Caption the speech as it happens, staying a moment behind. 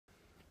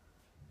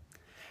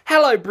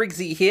Hello,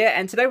 Briggsy here,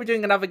 and today we're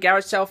doing another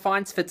garage sale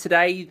finds for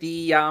today,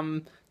 the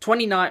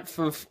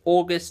 29th of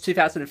August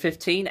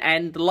 2015,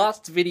 and the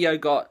last video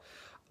got a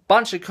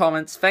bunch of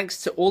comments,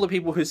 thanks to all the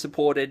people who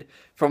supported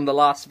from the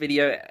last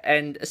video,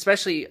 and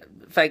especially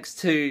thanks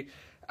to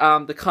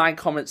the kind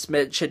comments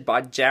mentioned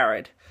by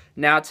Jared.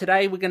 Now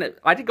today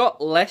I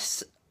got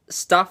less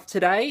stuff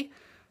today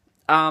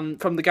from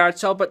the garage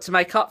sale, but to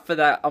make up for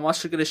that, I'm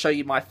also going to show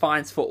you my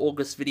finds for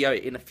August video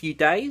in a few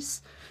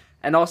days.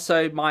 And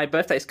also, my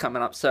birthday's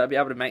coming up, so I'll be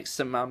able to make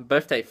some my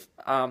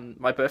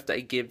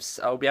birthday gifts.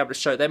 I'll be able to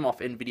show them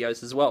off in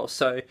videos as well.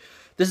 So,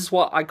 this is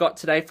what I got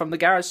today from the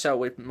garage sale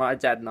with my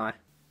dad and I.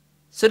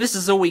 So this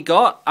is all we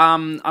got.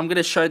 I'm going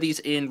to show these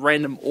in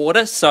random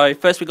order. So,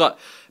 first we got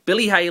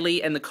Billy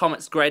Haley and the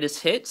Comets'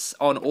 Greatest Hits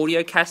on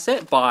audio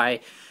cassette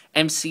by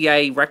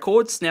MCA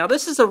Records. Now,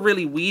 this is a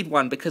really weird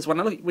one, because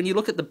when you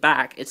look at the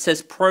back, it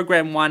says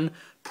Program 1,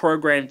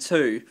 Program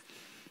 2.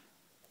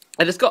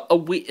 And it's got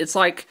it's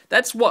like,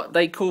 that's what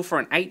they call for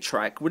an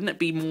 8-track. Wouldn't it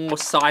be more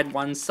side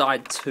 1,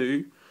 side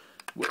 2?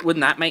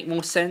 Wouldn't that make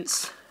more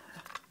sense?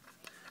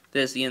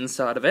 There's the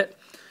inside of it.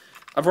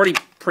 I've already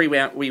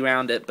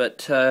rewound it, but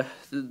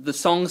the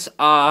songs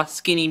are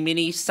Skinny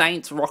Mini,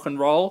 Saints, Rock and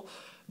Roll,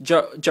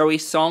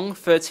 Joey's Song,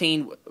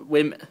 13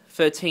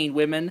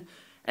 Women,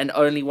 and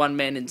Only One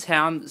Man in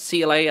Town,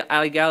 CLA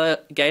Alligator,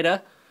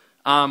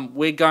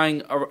 we're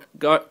gonna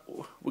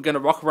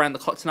rock around the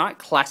clock tonight,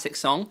 classic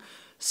song.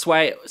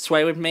 Sway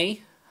With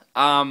Me,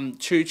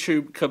 Choo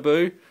Choo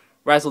Kaboo,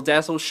 Razzle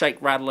Dazzle,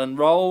 Shake, Rattle and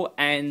Roll,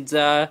 and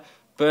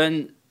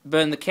Burn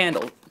the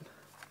Candle.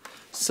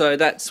 So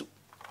that's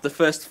the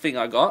first thing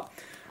I got.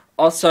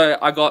 Also,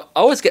 I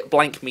always get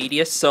blank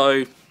media,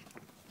 so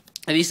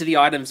these are the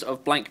items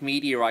of blank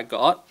media I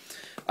got.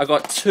 I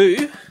got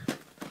two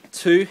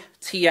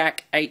Teac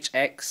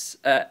HX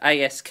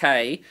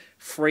ASK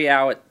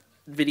 3-hour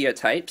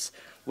videotapes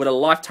with a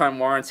lifetime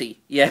warranty.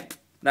 Yep,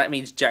 that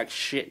means jack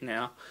shit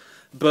now.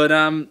 But,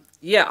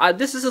 yeah,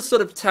 this is a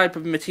sort of type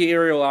of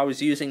material I was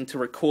using to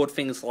record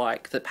things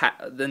like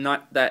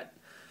that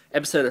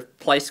episode of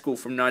Play School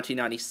from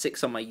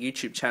 1996 on my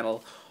YouTube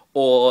channel,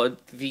 or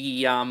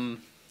the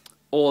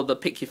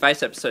Pick Your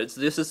Face episodes.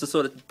 This is the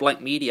sort of blank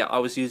media I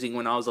was using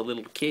when I was a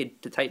little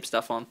kid to tape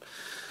stuff on.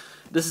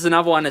 This is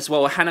another one as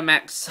well,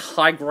 Hanimex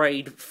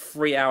high-grade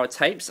 3-hour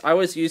tapes. I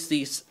always use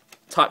these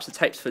types of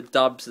tapes for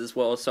dubs as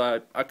well,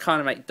 so I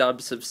kind of make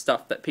dubs of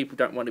stuff that people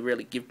don't want to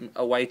really give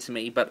away to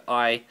me, but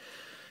I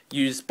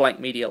use blank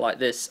media like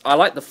this. I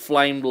like the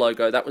flame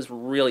logo. That was a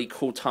really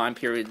cool time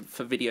period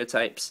for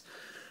videotapes.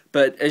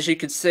 But as you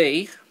can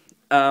see,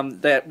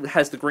 that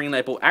has the green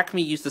label.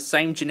 Acme used the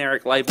same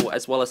generic label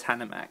as well as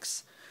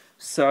Hanimex.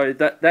 So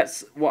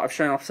that's what I've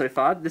shown off so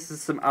far. This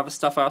is some other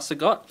stuff I also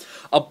got.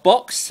 A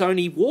box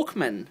Sony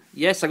Walkman.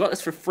 Yes, I got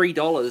this for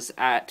 $3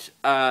 at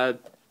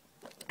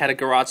a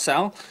garage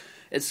sale.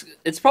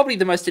 It's probably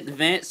the most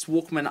advanced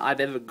Walkman I've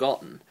ever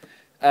gotten.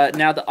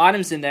 Now the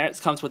items in there, it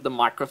comes with the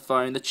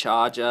microphone, the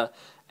charger,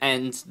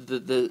 and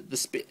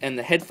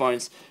the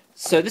headphones.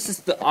 So this is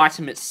the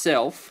item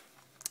itself.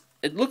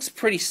 It looks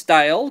pretty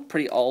stale,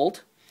 pretty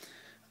old.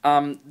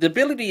 The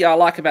ability I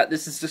like about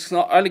this is just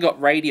not only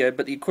got radio,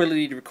 but the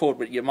ability to record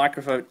with your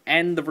microphone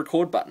and the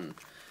record button.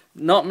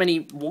 Not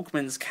many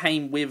Walkmans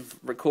came with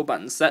record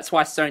buttons. That's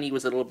why Sony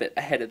was a little bit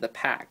ahead of the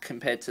pack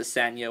compared to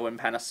Sanyo and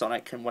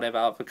Panasonic and whatever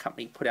other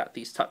company put out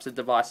these types of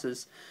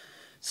devices.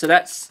 So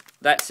that's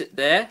it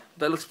there.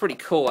 That looks pretty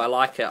cool. I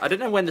like it. I don't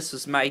know when this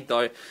was made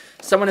though.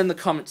 Someone in the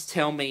comments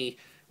tell me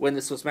when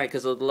this was made,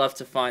 because I'd love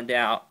to find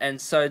out. And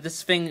so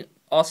this thing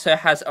also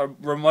has a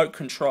remote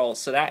control,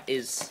 so that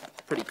is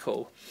pretty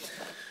cool.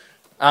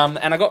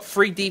 And I got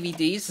 3 DVDs.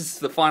 This is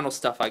the final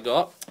stuff I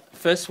got.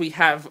 First we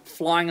have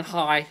Flying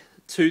High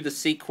to the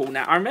sequel.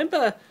 Now, I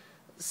remember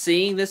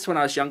seeing this when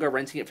I was younger,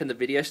 renting it from the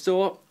video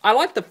store. I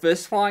liked the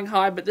first Flying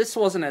High, but this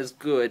wasn't as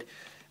good.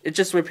 It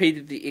just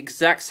repeated the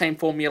exact same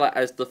formula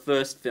as the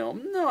first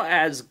film. Not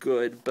as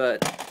good,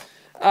 but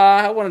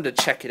I wanted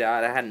to check it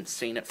out. I hadn't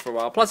seen it for a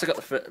while. Plus,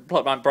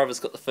 my brother's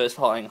got the first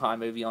Flying High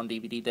movie on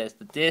DVD. There's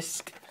the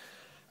disc.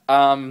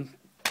 And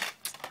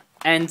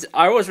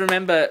I always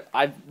remember,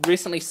 I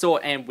recently saw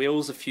Ann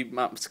Wills a few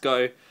months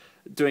ago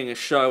doing a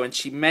show, and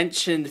she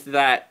mentioned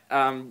that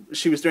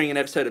she was doing an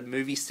episode of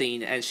Movie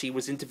Scene, and she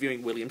was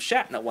interviewing William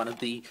Shatner, one of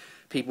the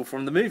people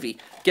from the movie.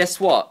 Guess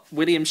what?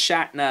 William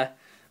Shatner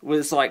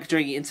was, like,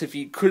 during the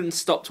interview, couldn't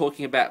stop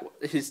talking about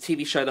his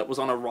TV show that was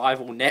on a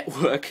rival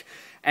network,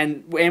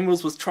 and Ann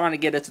Wills was trying to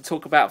get her to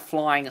talk about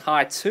Flying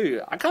High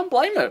 2. I can't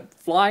blame her.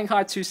 Flying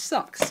High 2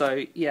 sucks.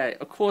 So, yeah,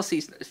 of course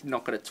he's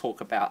not going to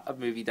talk about a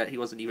movie that he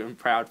wasn't even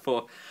proud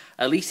for.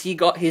 At least he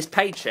got his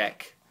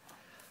paycheck.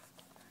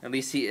 At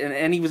least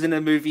and he was in a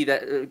movie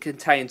that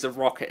contains a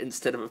rocket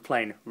instead of a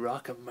plane.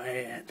 Rocket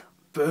Man,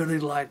 burning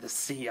like the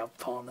sea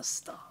upon the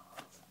stars.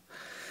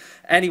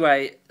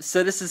 Anyway,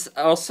 so this is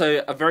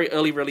also a very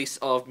early release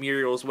of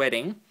Muriel's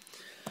Wedding.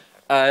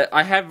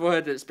 I have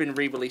heard it's been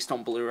re-released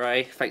on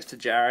Blu-ray, thanks to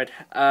Jared.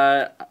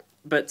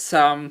 But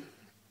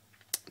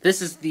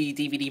this is the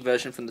DVD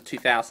version from the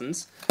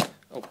 2000s.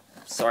 Oh,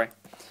 sorry.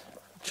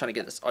 trying to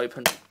get this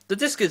open. The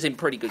disc is in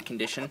pretty good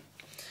condition.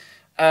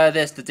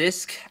 There's the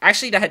disc.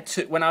 Actually, they had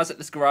two. When I was at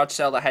this garage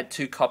sale, they had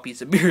 2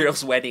 copies of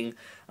Muriel's Wedding.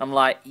 I'm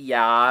like,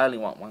 yeah, I only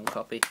want 1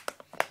 copy.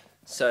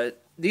 So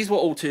these were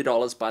all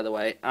 $2, by the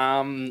way.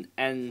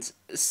 And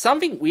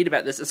something weird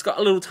about this, it's got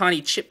a little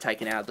tiny chip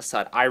taken out of the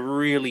side. I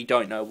really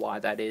don't know why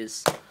that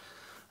is.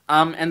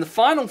 And the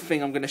final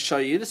thing I'm going to show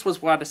you, this was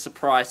quite a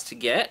surprise to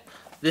get.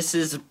 This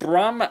is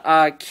Brum,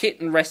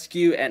 Kitten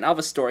Rescue, and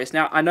Other Stories.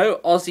 Now, I know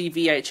Aussie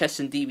VHS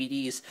and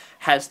DVDs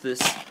has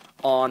this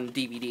on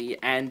DVD,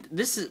 and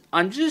this is,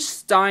 I'm just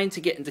starting to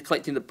get into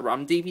collecting the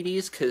Brum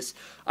DVDs, because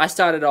I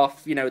started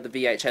off, you know, with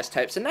the VHS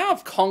tapes, and now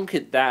I've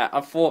conquered that. I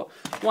thought,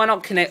 why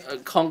not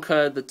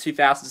conquer the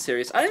 2000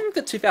 series? I don't think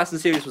the 2000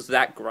 series was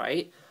that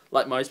great,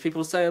 like most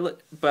people say,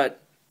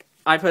 but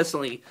I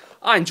personally,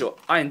 I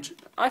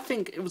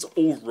think it was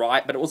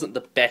alright, but it wasn't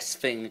the best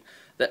thing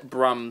that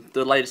Brum,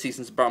 the later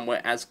seasons of Brum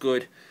weren't as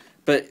good.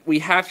 But we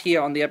have here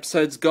on the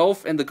episodes Brum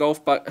and the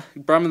Golf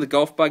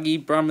Buggy,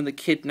 Brum and the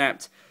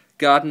Kidnapped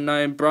Garden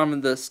Gnome, Brum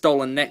and the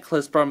Stolen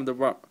Necklace, Brum and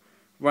the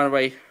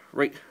Runaway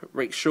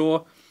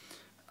Rickshaw,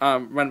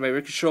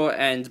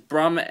 and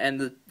Brum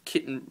and the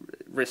Kitten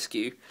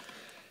Rescue.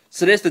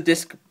 So there's the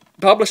disc,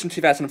 published in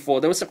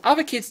 2004. There were some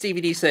other kids'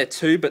 DVDs there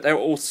too, but they were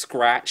all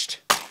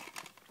scratched.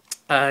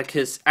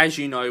 Because, as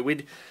you know,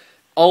 with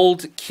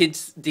old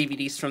kids'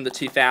 DVDs from the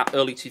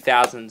early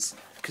 2000s,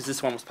 because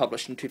this one was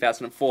published in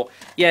 2004,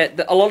 yeah,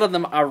 a lot of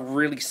them are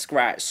really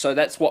scratched, so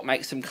that's what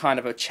makes them kind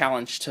of a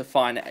challenge to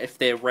find if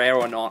they're rare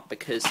or not,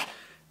 because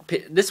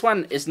this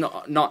one is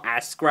not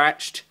as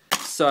scratched,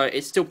 so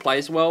it still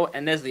plays well,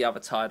 and there's the other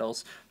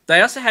titles.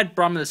 They also had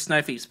Brum and the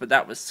Snow Thieves, but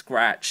that was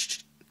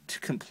scratched to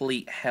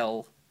complete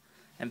hell,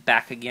 and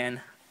back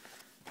again.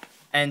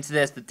 And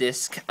there's the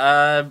disc.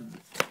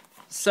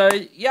 So,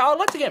 yeah, I'd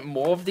like to get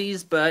more of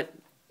these, but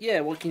yeah,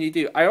 what can you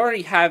do? I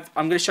already have,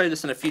 I'm going to show you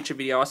this in a future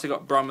video. I also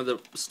got Brum of the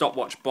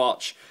Stopwatch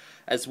Botch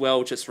as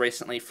well, just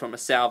recently from a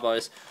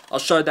Salvos. I'll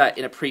show that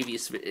in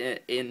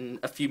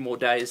a few more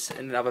days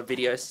in other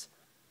videos.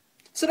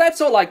 So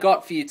that's all I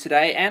got for you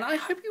today, and I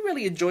hope you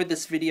really enjoyed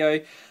this video.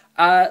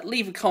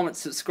 Leave a comment,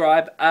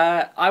 subscribe.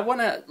 I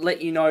want to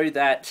let you know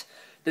that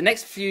the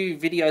next few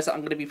videos that I'm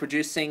going to be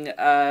producing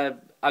are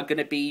going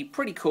to be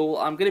pretty cool.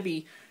 I'm going to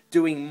be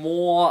doing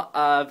more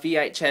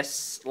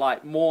VHS,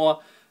 like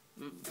more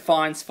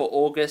finds for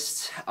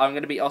August. I'm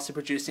going to be also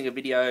producing a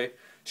video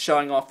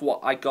showing off what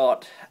I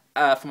got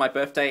for my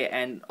birthday,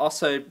 and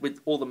also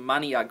with all the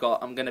money I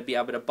got, I'm going to be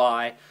able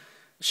to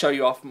show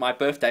you off my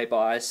birthday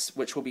buys,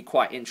 which will be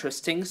quite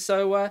interesting.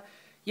 So,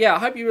 yeah, I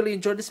hope you really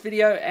enjoyed this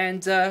video,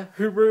 and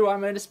hooroo,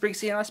 I'm Ernest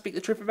Briggsy, and I speak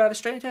the truth about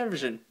Australian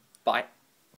television. Bye.